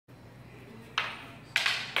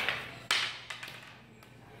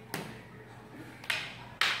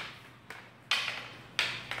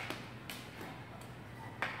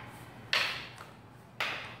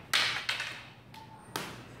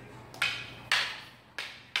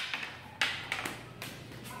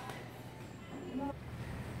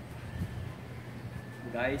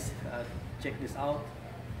Guys, check this out.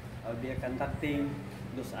 I'll be conducting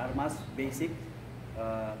those ARMAS basic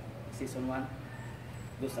season 1,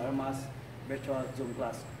 those ARMAS virtual Zoom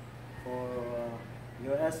class for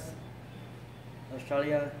US,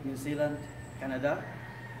 Australia, New Zealand, Canada.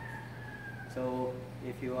 So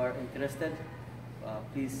if you are interested,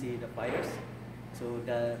 please see the flyers. So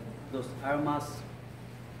those ARMAS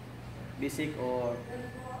basic or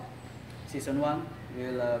season 1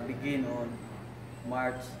 will begin on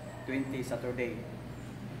March 20, Saturday,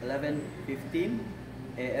 11:15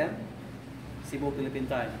 a.m. Cebu Philippine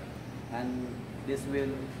time, and this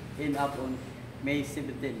will end up on May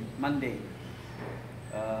 17, Monday,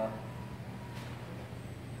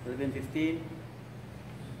 11:15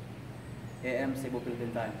 a.m. Cebu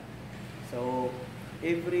Philippine time. So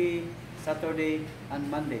every Saturday and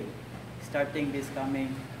Monday, starting this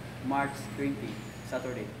coming March 20,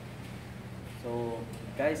 Saturday. So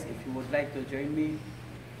guys, if you would like to join me,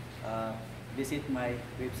 visit my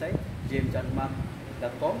website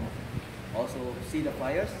jamesandmark.com. Also see the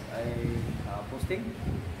flyers I posting,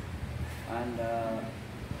 and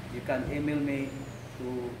you can email me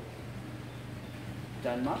to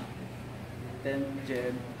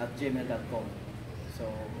johnmark10gm@gmail.com. So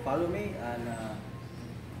follow me and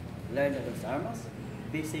learn those ARMAS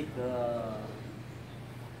basic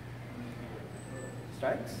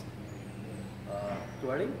strikes,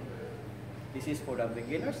 twirling. This is for the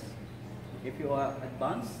beginners. If you are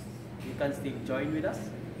advanced, you can still join with us.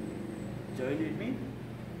 Join with me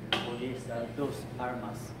for those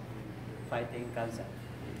ARMAS fighting cancer.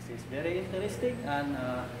 This is very interesting, and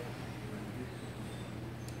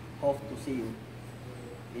hope to see you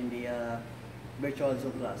in the virtual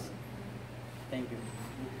Zoom class. Thank you.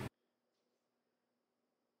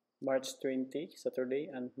 March 20, Saturday,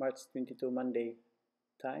 and March 22, Monday.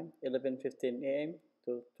 Time 11:15 a.m.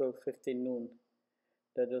 to 12:15 noon.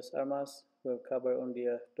 Those ARMAS will cover only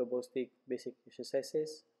double stick basic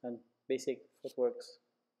exercises and basic footworks.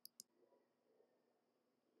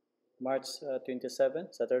 March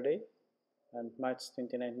 27, Saturday, and March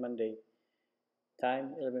 29, Monday.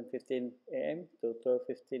 Time 11:15 a.m. to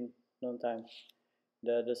 12:15 noon time.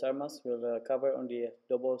 Those ARMAS will cover only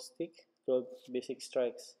double stick 12 basic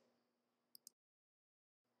strikes.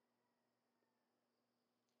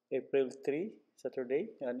 April 3, Saturday,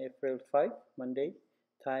 and April 5, Monday.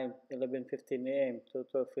 Time 11:15 a.m. to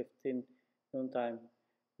 12:15 noon time.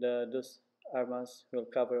 Those ARMAS will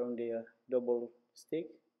cover only double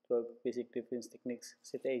stick 12 basic defense techniques,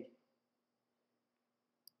 set A.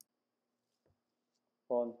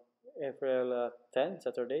 On April 10,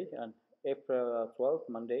 Saturday, and April 12,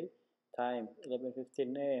 Monday. Time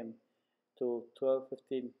 11:15 a.m. to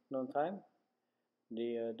 12:15 noon time.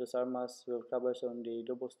 Those ARMAS will cover on the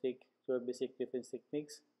double stick 12 basic defense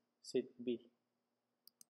techniques, set B.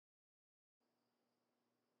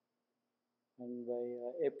 And by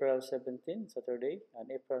April 17, Saturday, and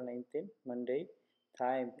April 19, Monday.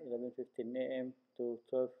 Time 11:15 a.m. to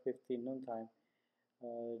 12:15 noon time.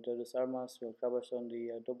 Those ARMAS will cover on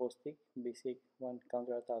the double stick basic 1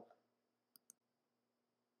 counter attack.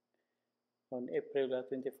 On April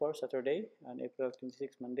 24, Saturday, and April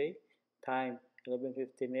 26, Monday. Time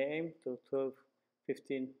 11:15 a.m. to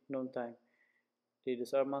 12:15 noon time.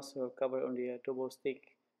 Those ARMAS will cover on the double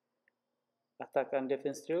stick attack and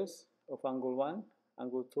defense drills of angle 1,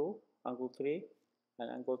 angle 2, angle 3,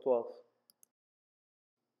 and angle 12.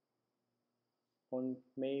 On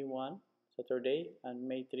May 1, Saturday, and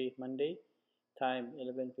May 3, Monday. Time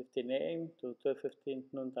 11:15 a.m. to 12:15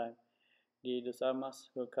 noon time. Those ARMAS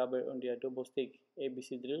will cover on the double stick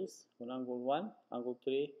ABC drills on angle 1, angle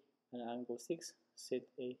 3, and angle 6, set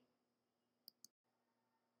A.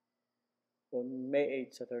 On May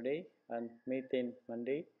 8, Saturday, and May 10,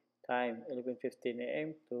 Monday. Time 11:15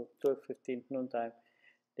 a.m. to 12:15 noon time.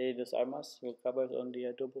 Those ARMAS will cover on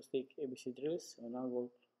the double stick ABC drills on angle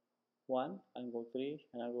 1, angle 3,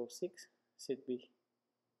 and angle 6, set B.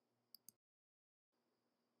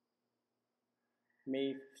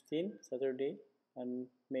 May 15, Saturday, and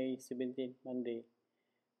May 17, Monday.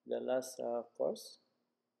 The last course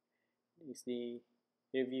is the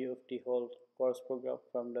review of the whole course program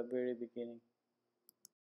from the very beginning.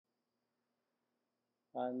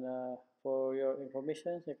 And for your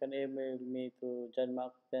information, you can email me to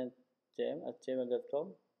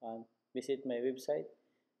johnmark10gm@gmail.com, and visit my website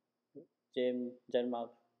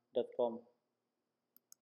johnmark.com.